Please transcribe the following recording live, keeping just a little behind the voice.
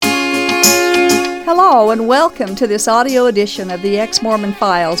Hello and welcome to this audio edition of the Ex-Mormon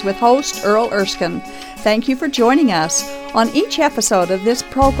Files with host Earl Erskine. Thank you for joining us. On each episode of this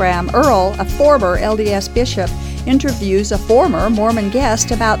program, Earl, a former LDS bishop, interviews a former Mormon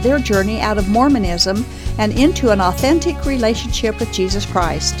guest about their journey out of Mormonism and into an authentic relationship with Jesus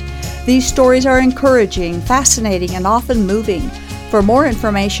Christ. These stories are encouraging, fascinating, and often moving. For more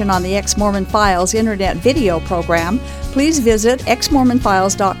information on the Ex-Mormon Files internet video program, please visit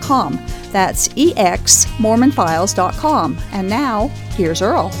exmormonfiles.com. That's exmormonfiles.com. And now, here's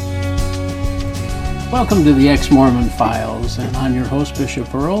Earl. Welcome to the Ex-Mormon Files, and I'm your host,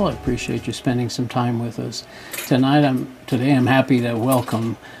 Bishop Earl. I appreciate you spending some time with us. Today I'm happy to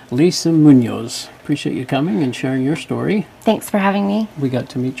welcome Lise Munoz. Appreciate you coming and sharing your story. Thanks for having me. We got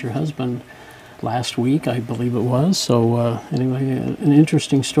to meet your husband last week, I believe it was. So anyway, an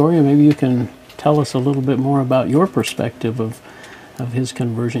interesting story. Maybe you can tell us a little bit more about your perspective of his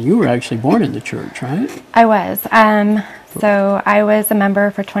conversion. You were actually born in the church, right? I was. So I was a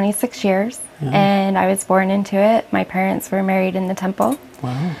member for 26 years, and I was born into it. My parents were married in the temple.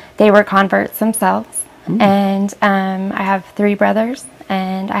 Wow. They were converts themselves, and I have 3 brothers,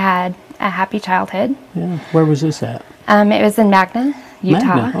 and I had a happy childhood. Yeah. Where was this at? It was in Magna,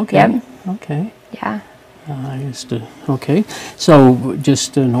 Utah. Magna, okay. Yep. Okay. Yeah. Okay. So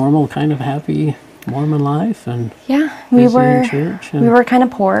just a normal kind of happy Mormon life, and we were in church, we were kind of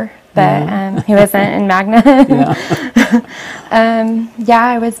poor, but he wasn't in Magna.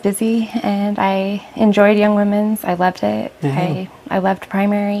 I was busy, and I enjoyed Young Women's. I loved it. I loved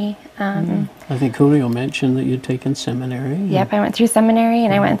primary. I think Julio mentioned that you'd taken seminary. Yep, I went through seminary,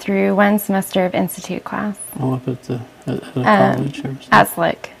 and I went through 1 semester of institute class. Oh, up at the college or something? At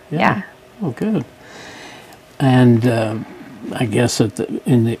Slick. Yeah. Oh, good. And I guess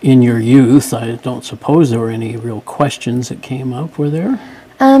in your youth, I don't suppose there were any real questions that came up, were there?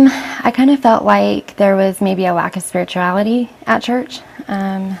 I kind of felt like there was maybe a lack of spirituality at church.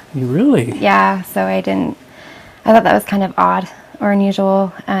 You really? Yeah, so I thought that was kind of odd or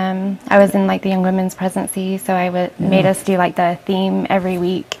unusual. I was in like the Young Women's presidency, so made us do like the theme every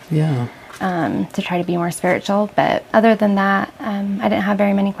week. Yeah. To try to be more spiritual, but other than that, I didn't have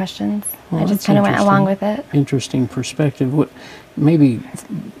very many questions. Well, I just kind of went along with it. Interesting perspective. Maybe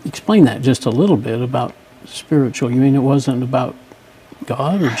explain that just a little bit about spiritual. You mean it wasn't about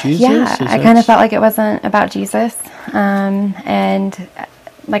God or Jesus? Yeah, I kind of felt like it wasn't about Jesus, and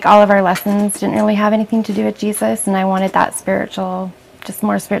like all of our lessons didn't really have anything to do with Jesus, and I wanted that spiritual, just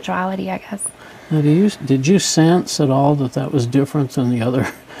more spirituality, I guess. Now, did you sense at all that was different than the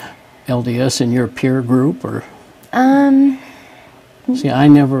other LDS in your peer group, or? See, I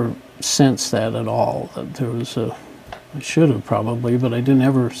never sensed that at all. That there was I should have probably, but I didn't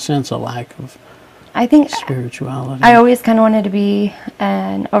ever sense a lack of. I think spirituality. I always kind of wanted to be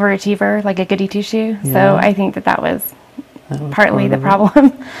an overachiever, like a goody two-shoe. Yeah. So I think that was partly the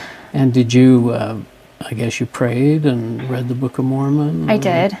problem. And did you? I guess you prayed and read the Book of Mormon? I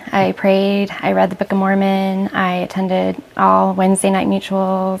did. I prayed. I read the Book of Mormon. I attended all Wednesday night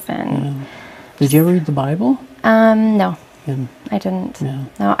mutuals. And did you ever read the Bible? No, I didn't. Yeah.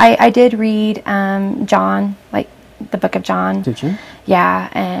 No, I did read John, like the Book of John. Did you?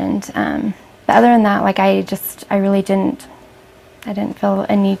 Yeah, and but other than that, like I really didn't. I didn't feel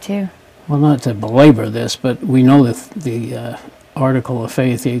a need to. Well, not to belabor this, but we know that the Article of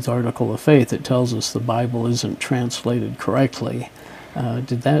Faith, the 8th Article of Faith, it tells us the Bible isn't translated correctly.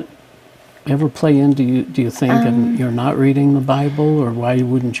 Did that ever play into do you think, and you're not reading the Bible, or why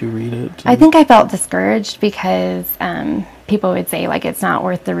wouldn't you read it? I think I felt discouraged because people would say, like, it's not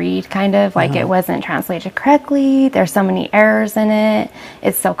worth the read, kind of, like it wasn't translated correctly, there's so many errors in it,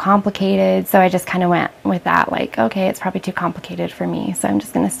 it's so complicated, so I just kind of went with that, like, okay, it's probably too complicated for me, so I'm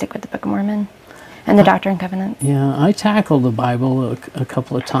just going to stick with the Book of Mormon. And the Doctrine and Covenants. Yeah, I tackled the Bible a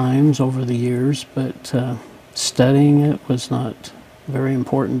couple of times over the years, but studying it was not very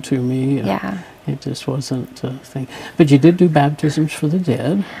important to me. It just wasn't a thing. But you did do baptisms for the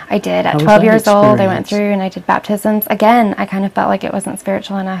dead. I did. At 12 years old, I went through and I did baptisms. Again, I kind of felt like it wasn't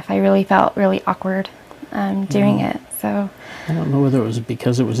spiritual enough. I really felt really awkward doing it. So I don't know whether it was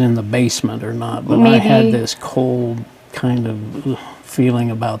because it was in the basement or not, but maybe. I had this cold kind of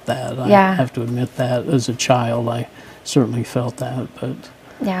feeling about that. I have to admit that as a child I certainly felt that, but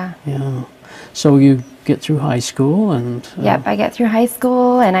yeah. So you get through high school and Yep, I get through high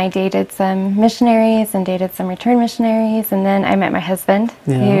school and I dated some missionaries and dated some return missionaries, and then I met my husband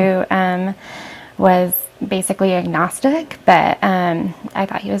who was basically agnostic, but I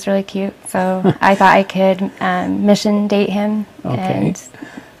thought he was really cute, so I thought I could mission date him. Okay.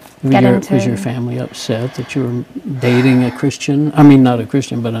 Was your family upset that you were dating a Christian? I mean, not a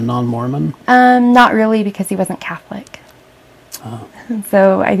Christian, but a non-Mormon? Not really, because he wasn't Catholic. Oh.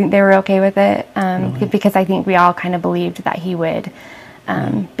 So I think they were okay with it, Really? because I think we all kind of believed that he would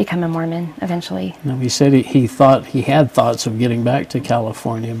become a Mormon eventually. No, he said he had thoughts of getting back to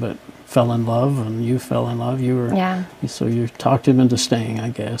California, but fell in love, and you fell in love. So you talked him into staying, I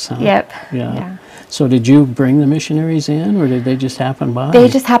guess, huh? Yep. Yeah. So did you bring the missionaries in, or did they just happen by? They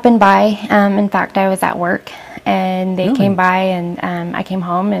just happened by. In fact, I was at work, and they Really? came by, and I came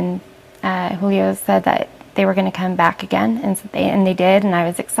home, and Julio said that they were going to come back again, and they did, and I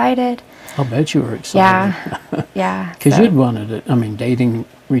was excited. I'll bet you were excited. Yeah. Because you'd wanted it. I mean, dating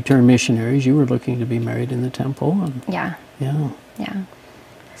return missionaries, you were looking to be married in the temple. And, Yeah. Yeah.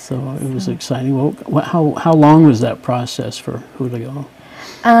 So it was exciting. Well, how long was that process for Julio?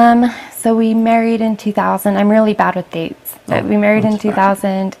 So we married in 2000. I'm really bad with dates, but we married in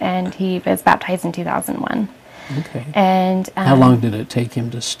 2000, and he was baptized in 2001. Okay. And how long did it take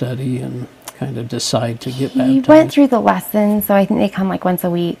him to study and kind of decide to get baptized? He went through the lessons, so I think they come like once a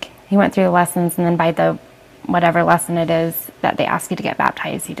week. He went through the lessons, and then by the whatever lesson it is that they ask you to get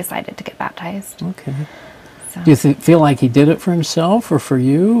baptized, he decided to get baptized. Okay. So. Do you feel like he did it for himself or for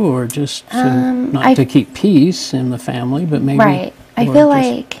you, or just to keep peace in the family, but maybe... Right. I feel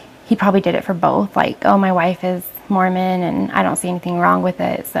like he probably did it for both. Like, oh, my wife is Mormon, and I don't see anything wrong with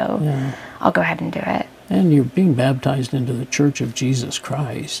it, so I'll go ahead and do it. And you're being baptized into the Church of Jesus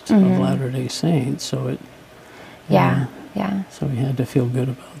Christ of Latter-day Saints, so it... Yeah. So he had to feel good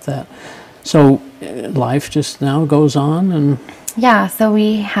about that. So life just now goes on, and... Yeah, so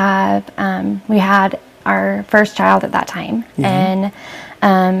we had our first child at that time, and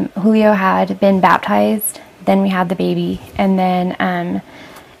Julio had been baptized. Then we had the baby, and then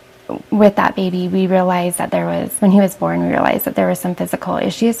with that baby, we realized that when he was born, we realized that there were some physical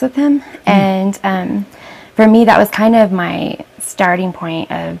issues with him, and for me, that was kind of my starting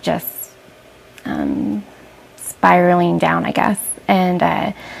point of just spiraling down, I guess,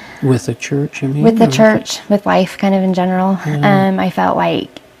 and with the church, you mean? With the church, with life, kind of in general. I felt like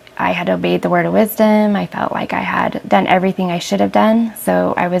I had obeyed the word of wisdom. I felt like I had done everything I should have done.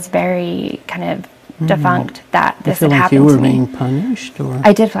 So I was very kind of defunct that this had happened to me. You feel like you were being punished? Or?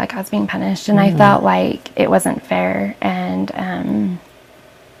 I did feel like I was being punished, and I felt like it wasn't fair. And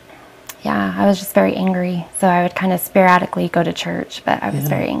I was just very angry. So I would kind of sporadically go to church, but I was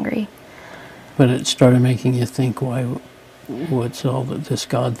very angry. But it started making you think, what's all this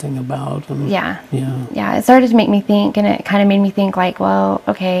God thing about? And, it started to make me think, and it kind of made me think like, well,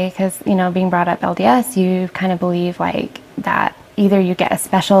 okay, because being brought up LDS, you kind of believe like that either you get a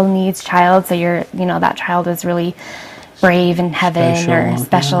special needs child, so that child is really brave in heaven or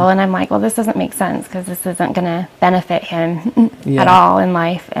special, and I'm like, well, this doesn't make sense, because this isn't going to benefit him at all in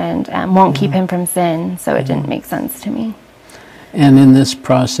life, and won't keep him from sin, so it didn't make sense to me. And in this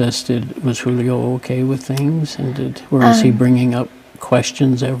process, was Julio okay with things? And was he bringing up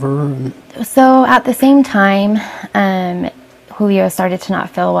questions ever? So at the same time, Julio started to not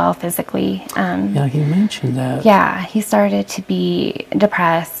feel well physically. He mentioned that. Yeah, he started to be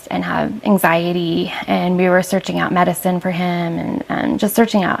depressed and have anxiety, and we were searching out medicine for him, and just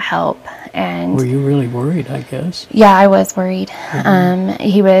searching out help. And were you really worried, I guess? Yeah, I was worried.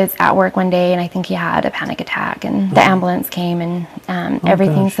 He was at work one day, and I think he had a panic attack, and the ambulance came, and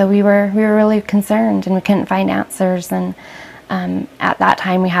everything. Gosh. So we were really concerned, and we couldn't find answers. And at that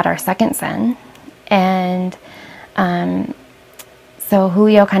time, we had our second son, and so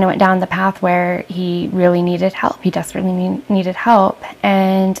Julio kind of went down the path where he really needed help. He desperately needed help.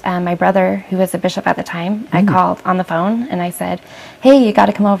 And my brother, who was a bishop at the time, I called on the phone, and I said, hey, you got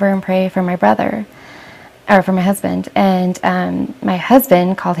to come over and pray for my brother, or for my husband. And my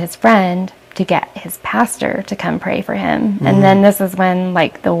husband called his friend to get his pastor to come pray for him. And then this is when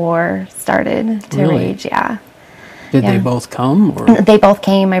like the war started to rage. Yeah. Did they both come? Or? They both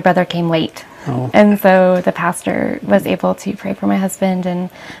came. My brother came late. Oh. And so the pastor was able to pray for my husband, and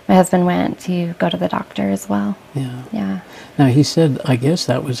my husband went to go to the doctor as well. Yeah. Now he said, I guess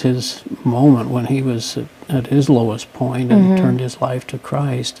that was his moment when he was at his lowest point and turned his life to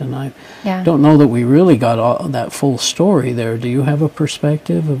Christ. And I don't know that we really got all that full story there. Do you have a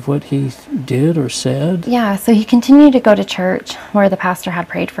perspective of what he did or said? Yeah, so he continued to go to church where the pastor had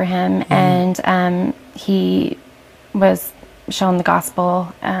prayed for him, and he was shown the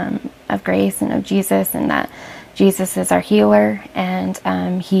gospel of grace and of Jesus, and that Jesus is our healer, and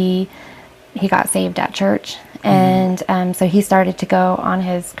he got saved at church, and so he started to go on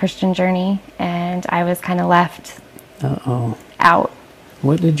his Christian journey, and I was kind of left out.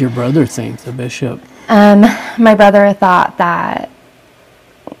 What did your brother think, the bishop? My brother thought that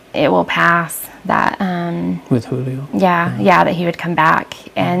it will pass. That with Julio. Yeah, that he would come back.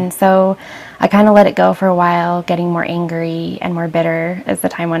 And so I kind of let it go for a while, getting more angry and more bitter as the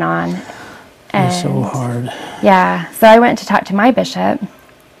time went on. It's so hard. Yeah, so I went to talk to my bishop,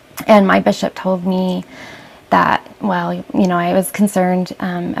 and my bishop told me that, well, you know, I was concerned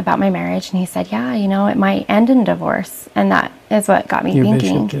about my marriage, and he said, yeah, you know, it might end in divorce, and that is what got me thinking.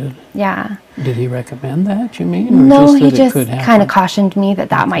 Your bishop did? Yeah. Did he recommend that, you mean? Or No, just he that just it could happen? kind of cautioned me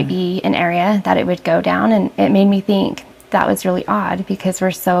that might be an area that it would go down, and it made me think that was really odd because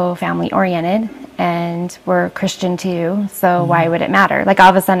we're so family-oriented, and we're Christian too, so why would it matter? Like, all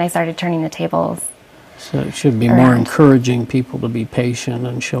of a sudden I started turning the tables. So it should be around. more encouraging people to be patient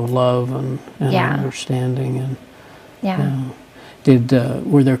and show love and understanding. And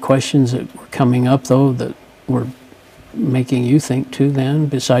were there questions that were coming up though that were making you think too then,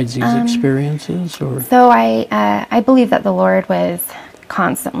 besides these experiences? Or so I believe that the Lord was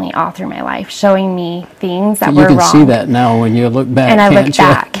constantly all through my life showing me things that were wrong. You can see that now when you look back. And I look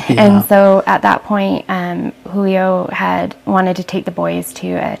back. Yeah. And so at that point, Julio had wanted to take the boys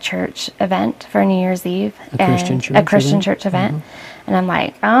to a church event for New Year's Eve. A Christian church event. And I'm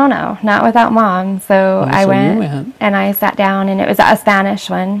like, oh no, not without Mom. So I went and I sat down, and it was a Spanish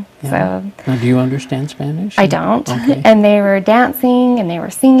one. Yeah. So now, do you understand Spanish? I don't. Okay. And they were dancing, and they were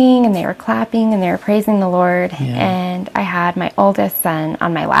singing, and they were clapping, and they were praising the Lord. Yeah. And I had my oldest son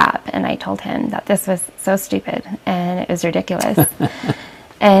on my lap, and I told him that this was so stupid and it was ridiculous.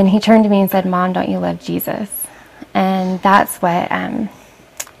 And he turned to me and said, Mom, don't you love Jesus? And that's what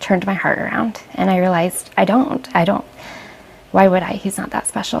turned my heart around. And I realized I don't. Why would I? He's not that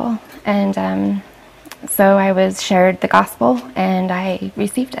special. And so I was shared the gospel, and I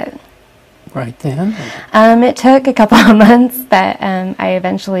received it. Right then? It took a couple of months, but I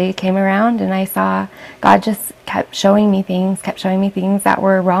eventually came around, and I saw God just kept showing me things that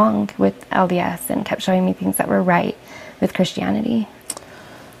were wrong with LDS, and kept showing me things that were right with Christianity.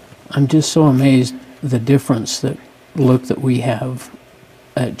 I'm just so amazed the difference that we have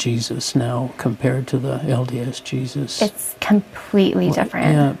at Jesus now compared to the LDS Jesus. It's completely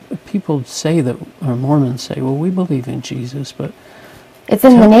different. Yeah, people say that, or Mormons say, well, we believe in Jesus, but it's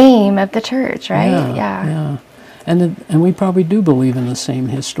in the name of the church, right? Yeah. And we probably do believe in the same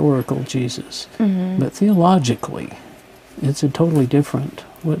historical Jesus, but theologically, it's a totally different.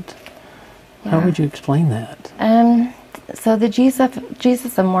 How would you explain that? So the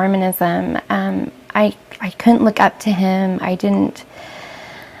Jesus of Mormonism, I couldn't look up to him. I didn't.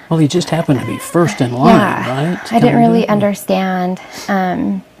 Well, he just happened to be first in line, right? I didn't really understand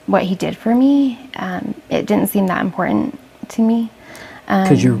what he did for me. It didn't seem that important to me.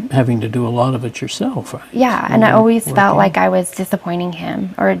 Because you're having to do a lot of it yourself, right? Yeah, and I always felt like I was disappointing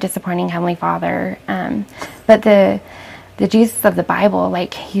him or disappointing Heavenly Father. But the Jesus of the Bible,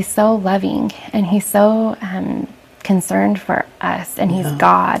 like, he's so loving, and he's so concerned for us, and he's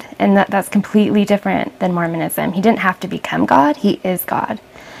God. And that's completely different than Mormonism. He didn't have to become God. He is God.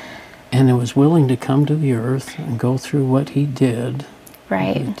 And he was willing to come to the earth and go through what he did.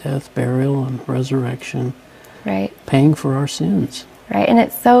 Right. Death, burial, and resurrection. Right. Paying for our sins. Right. And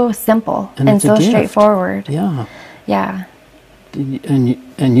it's so simple and so straightforward. Yeah. Yeah. And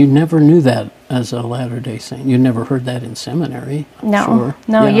you never knew that as a Latter-day Saint. You never heard that in seminary. No. Sure.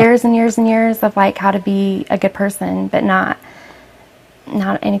 No, years and years and years of like how to be a good person, but not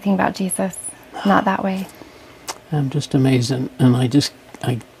anything about Jesus. Not that way. I'm just amazed, and I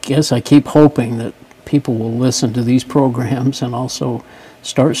guess I keep hoping that people will listen to these programs and also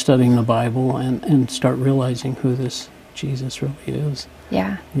start studying the Bible and start realizing who this Jesus really is.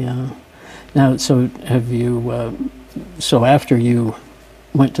 Yeah. Yeah. Now, so have you, so after you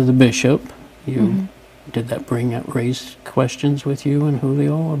went to the bishop, did that raise questions with you and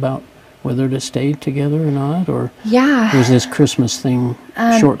Julio about whether to stay together or not, or was this Christmas thing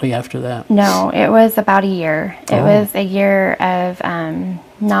shortly after that? No, it was about a year. It was a year of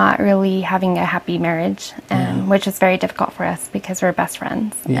not really having a happy marriage, which was very difficult for us because we're best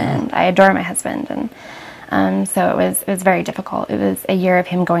friends, and I adore my husband, and so it was very difficult. It was a year of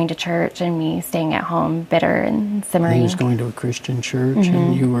him going to church and me staying at home, bitter and simmering. He was going to a Christian church,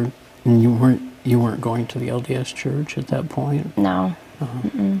 and you weren't going to the LDS church at that point. No.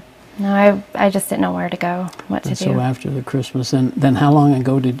 No, I just didn't know where to go, what to do. So after the Christmas, then how long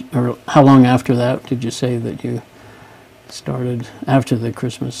after that did you say that you started after the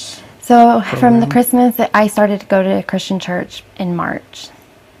Christmas? So program? From the Christmas, I started to go to a Christian church in March.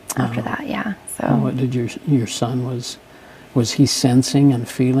 After that, yeah. So what did your son was he sensing and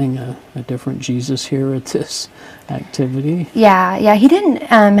feeling a different Jesus here at this activity? Yeah, he didn't.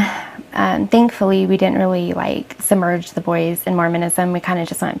 thankfully we didn't really like submerge the boys in Mormonism. We kind of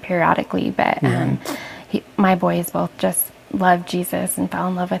just went periodically, but my boys both just loved Jesus and fell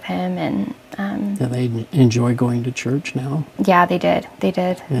in love with him, and do they enjoy going to church now? Yeah, they did.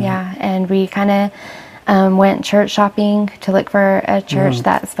 Yeah. And we kind of went church shopping to look for a church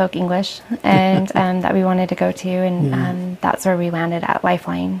that spoke English and that we wanted to go to, and that's where we landed at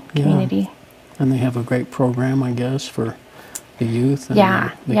Lifeline Community. And they have a great program, I guess, for the youth and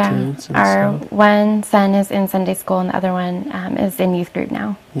the kids and Our stuff. one son is in Sunday school, and the other one is in youth group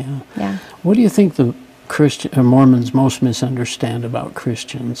now. Yeah. What do you think the Mormons most misunderstand about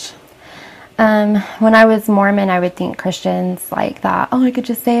Christians? When I was Mormon, I would think Christians like thought, oh, I could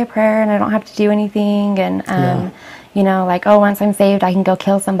just say a prayer and I don't have to do anything, and you know, like, oh, once I'm saved, I can go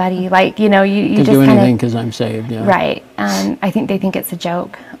kill somebody. Like, you know, you can just do kind anything because I'm saved. Yeah. Right. I think they think it's a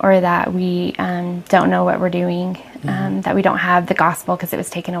joke, or that we don't know what we're doing, that we don't have the gospel because it was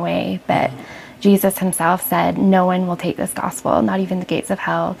taken away. But Jesus himself said, no one will take this gospel, not even the gates of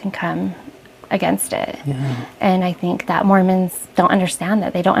hell can come against it. And I think that Mormons don't understand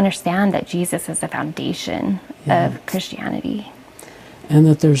that. They don't understand that Jesus is the foundation of Christianity. And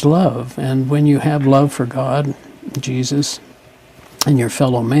that there's love. And when you have love for God, Jesus, and your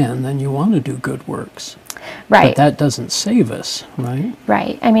fellow man, then you want to do good works. Right. But that doesn't save us, right?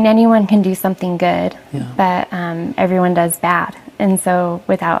 Right. I mean, anyone can do something good, but everyone does bad. And so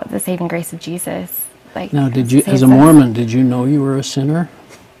without the saving grace of Jesus, like... Now, did you, as a Mormon, did you know you were a sinner?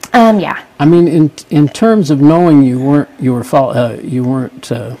 Yeah. I mean, in terms of knowing you were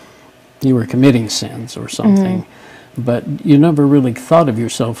committing sins or something, but you never really thought of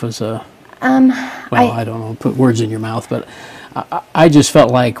yourself as a, I don't know, put words in your mouth, but I just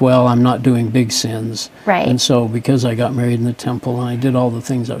felt like, well, I'm not doing big sins. Right. And so because I got married in the temple and I did all the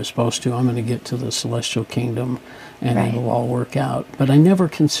things I was supposed to, I'm going to get to the celestial kingdom and it'll all work out. But I never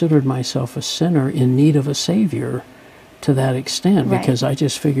considered myself a sinner in need of a savior to that extent, because I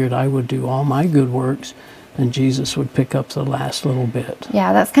just figured I would do all my good works and Jesus would pick up the last little bit.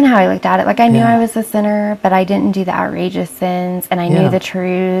 Yeah, that's kind of how I looked at it. Like, I knew I was a sinner, but I didn't do the outrageous sins, and I knew the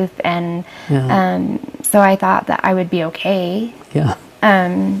truth, and so I thought that I would be okay.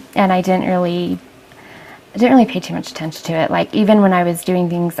 And I didn't really pay too much attention to it. Like, even when I was doing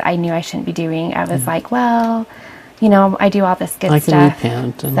things I knew I shouldn't be doing, I was like, well, you know, I do all this good stuff. I can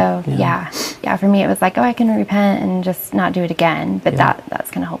repent. And, so, for me it was like, oh, I can repent and just not do it again. But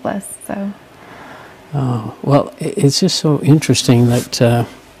that's kind of hopeless, so. Oh, well, it's just so interesting that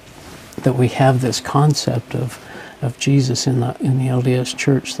that we have this concept of Jesus in the LDS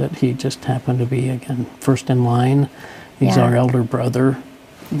Church, that he just happened to be, again, first in line. He's our elder brother,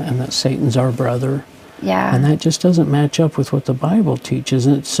 and that Satan's our brother. Yeah. And that just doesn't match up with what the Bible teaches.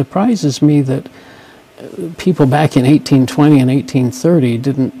 And it surprises me that people back in 1820 and 1830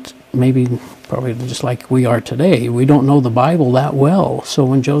 didn't, probably just like we are today, we don't know the Bible that well. So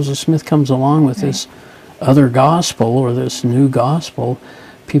when Joseph Smith comes along with this other gospel or this new gospel,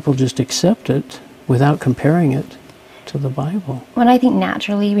 people just accept it without comparing it to the Bible. Well, I think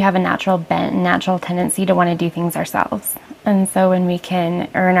naturally we have a natural bent, natural tendency to want to do things ourselves. And so when we can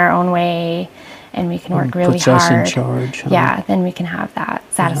earn our own way and we can work really puts hard, us in charge, then we can have that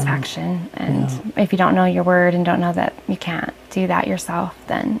satisfaction. And if you don't know your word and don't know that you can't do that yourself,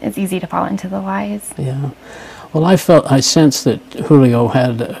 then it's easy to fall into the lies. Yeah. Well, I sensed that Julio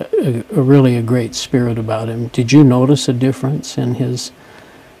had a really a great spirit about him. Did you notice a difference in his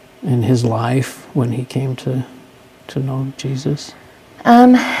life when he came to know Jesus?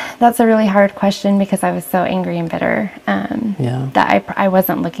 That's a really hard question, because I was so angry and bitter that I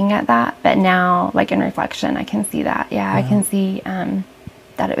wasn't looking at that. But now, like in reflection, I can see that. I can see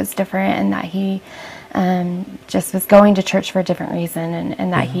that it was different, and that he just was going to church for a different reason,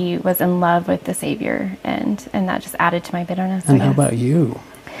 and that he was in love with the Savior, and that just added to my bitterness. And how about you?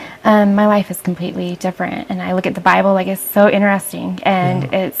 My life is completely different, and I look at the Bible like it's so interesting,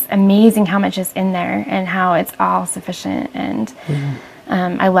 and it's amazing how much is in there and how it's all sufficient. And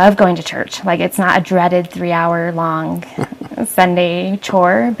I love going to church. Like, it's not a dreaded 3-hour long Sunday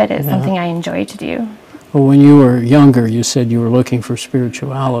chore, but it's something I enjoy to do. Well, when you were younger, you said you were looking for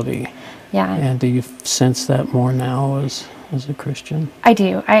spirituality. Yeah. And do you sense that more now as a Christian? I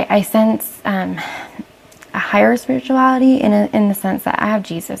do. I sense a higher spirituality in the sense that I have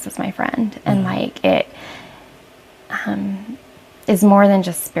Jesus as my friend, and like it is more than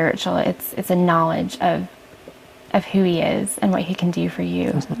just spiritual. It's a knowledge of who he is and what he can do for you.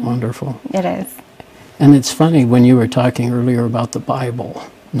 Isn't that wonderful? It is. And it's funny, when you were talking earlier about the Bible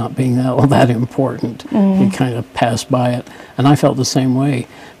not being that important, you kind of passed by it, and I felt the same way.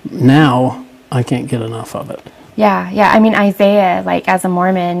 Now I can't get enough of it. Yeah. I mean, Isaiah, like as a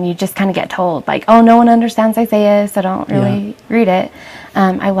Mormon, you just kind of get told like, oh, no one understands Isaiah, so don't really read it.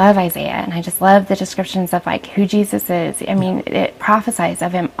 I love Isaiah, and I just love the descriptions of like who Jesus is. I mean, it prophesies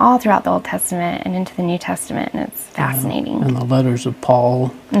of him all throughout the Old Testament and into the New Testament, and it's fascinating. And the letters of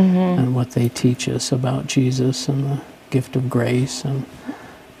Paul and what they teach us about Jesus and the gift of grace, and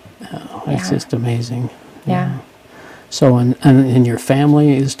it's just amazing. Yeah. So, and your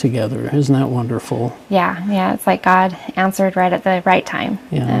family is together. Isn't that wonderful? Yeah. It's like God answered right at the right time.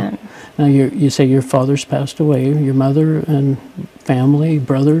 Yeah. Now, you say your father's passed away. Your mother and family,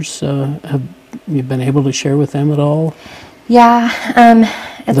 brothers, have you been able to share with them at all? Yeah.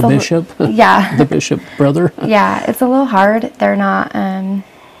 It's the bishop? Yeah. The bishop brother? Yeah, it's a little hard. They're not,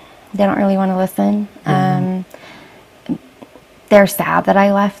 they don't really want to listen. They're sad that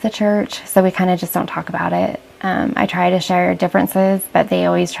I left the church, so we kind of just don't talk about it. I try to share differences, but they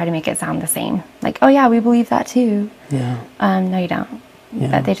always try to make it sound the same. Like, oh yeah, we believe that too. Yeah. No, you don't. Yeah.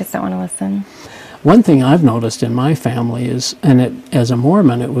 But they just don't want to listen. One thing I've noticed in my family is, as a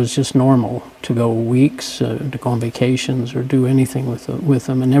Mormon, it was just normal to go weeks, to go on vacations or do anything with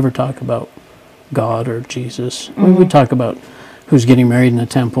them and never talk about God or Jesus. We would talk about who's getting married in the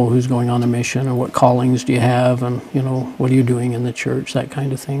temple, who's going on a mission, or what callings do you have, and what are you doing in the church, that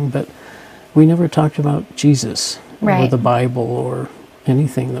kind of thing. But we never talked about Jesus or the Bible or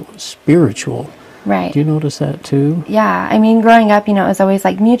anything that was spiritual. Right. Do you notice that too? Yeah. I mean, growing up, it was always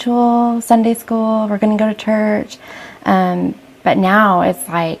like mutual, Sunday school, we're going to go to church. But now it's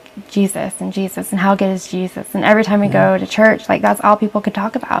like Jesus, and how good is Jesus? And every time we go to church, like that's all people could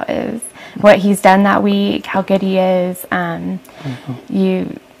talk about is what he's done that week, how good he is.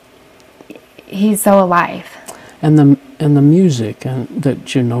 He's so alive. And the music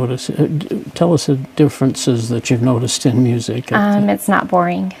that you notice, tell us the differences that you've noticed in music. It's not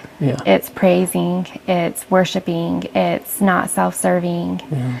boring. Yeah. It's praising. It's worshiping. It's not self-serving.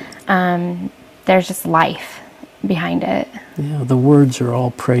 Yeah. There's just life behind it. Yeah, the words are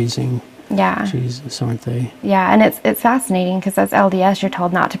all praising Yeah. Jesus, aren't they? Yeah, and it's fascinating because as LDS, you're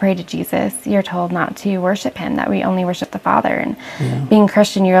told not to pray to Jesus. You're told not to worship him, that we only worship the Father. And being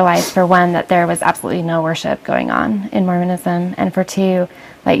Christian, you realize, for one, that there was absolutely no worship going on in Mormonism. And for two,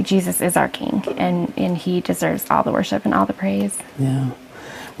 like, Jesus is our king, and he deserves all the worship and all the praise. Yeah.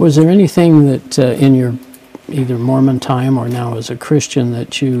 Was there anything that in your either Mormon time or now as a Christian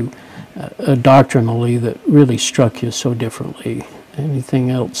that you, doctrinally, that really struck you so differently? Anything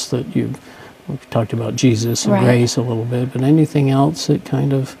else that we've talked about Jesus and grace a little bit, but anything else that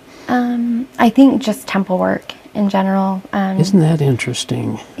kind of... I think just temple work in general. Isn't that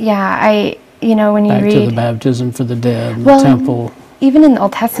interesting? Yeah, when you read... Back to the baptism for the dead, and the temple... Even in the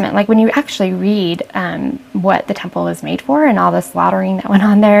Old Testament, like when you actually read what the temple was made for and all the slaughtering that went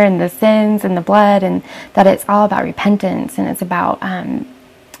on there and the sins and the blood, and that it's all about repentance, and it's about...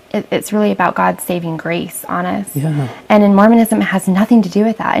 It's really about God's saving grace on us. Yeah. And in Mormonism, it has nothing to do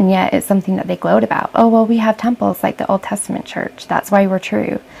with that. And yet it's something that they gloat about. Oh, well, we have temples like the Old Testament church. That's why we're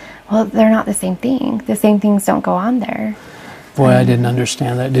true. Well, they're not the same thing. The same things don't go on there. Boy, I didn't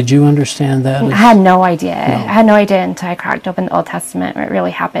understand that. Did you understand that? I had no idea. No. I had no idea until I cracked open the Old Testament where it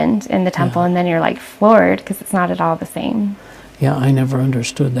really happened in the temple. And then you're like floored because it's not at all the same. Yeah, I never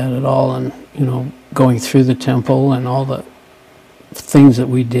understood that at all. And, going through the temple and all the things that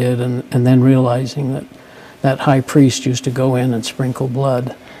we did, and then realizing that high priest used to go in and sprinkle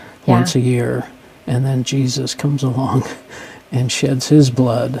blood once a year, and then Jesus comes along and sheds his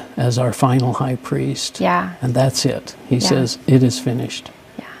blood as our final high priest. Yeah. And that's it. He says, it is finished.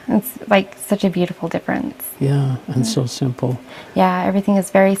 Yeah. It's like such a beautiful difference. Yeah, and so simple. Yeah, everything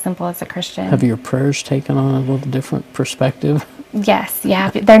is very simple as a Christian. Have your prayers taken on a little different perspective? Yes, yeah,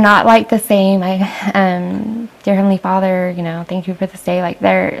 they're not like the same. Dear Heavenly Father, thank you for this day. Like,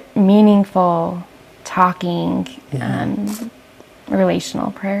 they're meaningful, talking,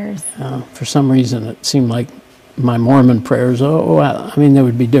 relational prayers. For some reason, it seemed like my Mormon prayers, there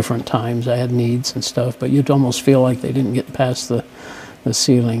would be different times. I had needs and stuff, but you'd almost feel like they didn't get past the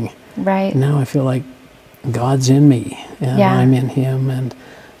ceiling. Right. Now I feel like God's in me, and I'm in him, and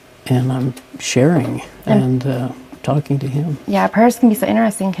I'm sharing and talking to him. Yeah, prayers can be so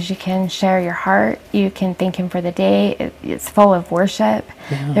interesting because you can share your heart. You can thank him for the day. It's full of worship.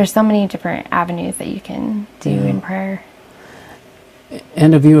 Yeah. There's so many different avenues that you can do in prayer.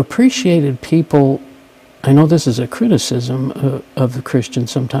 And have you appreciated people? I know this is a criticism of the Christians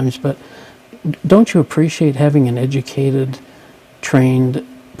sometimes, but don't you appreciate having an educated, trained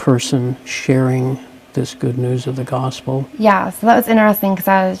person sharing this good news of the gospel? Yeah, so that was interesting because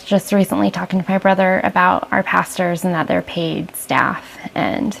I was just recently talking to my brother about our pastors and that they're paid staff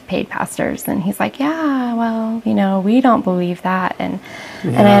and paid pastors. And he's like, yeah, well, we don't believe that. And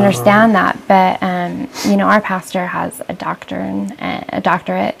I understand that. But, our pastor has a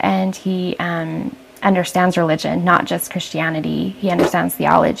doctorate, and he understands religion, not just Christianity. He understands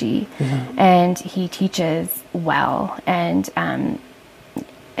theology, and he teaches well. And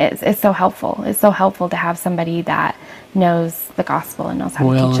it's so helpful. It's so helpful to have somebody that knows the gospel and knows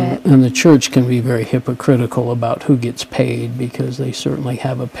how to teach it. And the church can be very hypocritical about who gets paid, because they certainly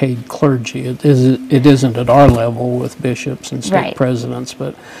have a paid clergy. It isn't at our level with bishops and stake presidents,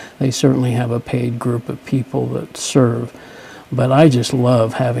 but they certainly have a paid group of people that serve. But I just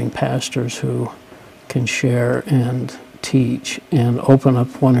love having pastors who can share and teach and open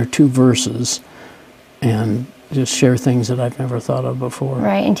up one or two verses and just share things that I've never thought of before.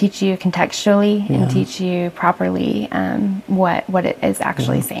 Right, and teach you contextually and teach you properly what it is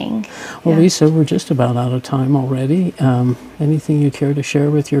actually saying. Well, Lisa, we're just about out of time already. Anything you care to share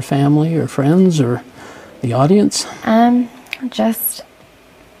with your family or friends or the audience? I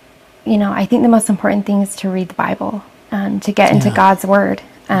think the most important thing is to read the Bible, to get into God's Word,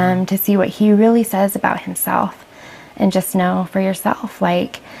 to see what He really says about Himself, and just know for yourself,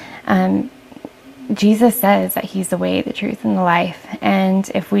 Jesus says that He's the way, the truth, and the life.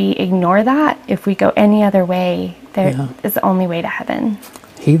 And if we ignore that, if we go any other way, there is the only way to heaven.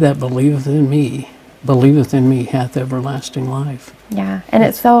 He that believeth in me hath everlasting life. Yeah, and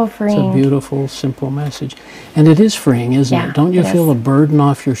it's so freeing. It's a beautiful, simple message. And it is freeing, isn't it? Don't you feel a burden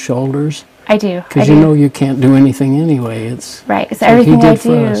off your shoulders? I do. Because you can't do anything anyway. It's right. So everything I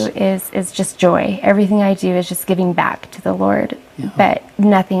do is just joy. Everything I do is just giving back to the Lord. Yeah. But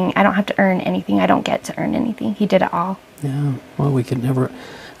nothing, I don't have to earn anything. I don't get to earn anything. He did it all. Yeah. Well, we could never,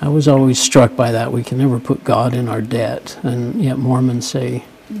 I was always struck by that. We can never put God in our debt. And yet Mormons say,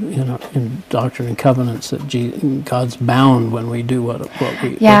 in Doctrine and Covenants, that God's bound when we do what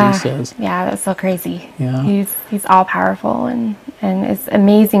He says. Yeah, that's so crazy. Yeah. He's all powerful, and it's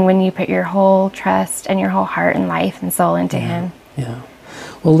amazing when you put your whole trust and your whole heart and life and soul into Him. Yeah.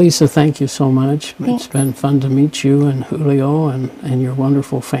 Well, Lisa, thank you so much. Thanks. It's been fun to meet you and Julio and your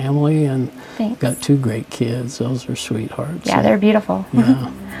wonderful family, and got two great kids. Those are sweethearts. Yeah, they're beautiful.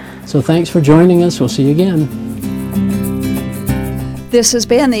 Yeah. So thanks for joining us. We'll see you again. This has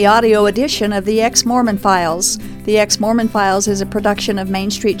been the audio edition of the Ex-Mormon Files. The Ex-Mormon Files is a production of Main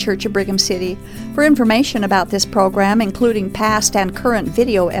Street Church of Brigham City. For information about this program, including past and current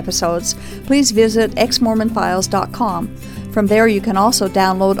video episodes, please visit exmormonfiles.com. From there, you can also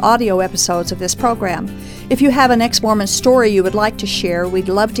download audio episodes of this program. If you have an Ex-Mormon story you would like to share, we'd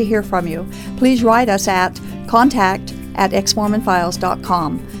love to hear from you. Please write us at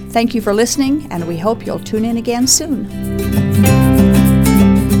contact@exmormonfiles.com. Thank you for listening, and we hope you'll tune in again soon.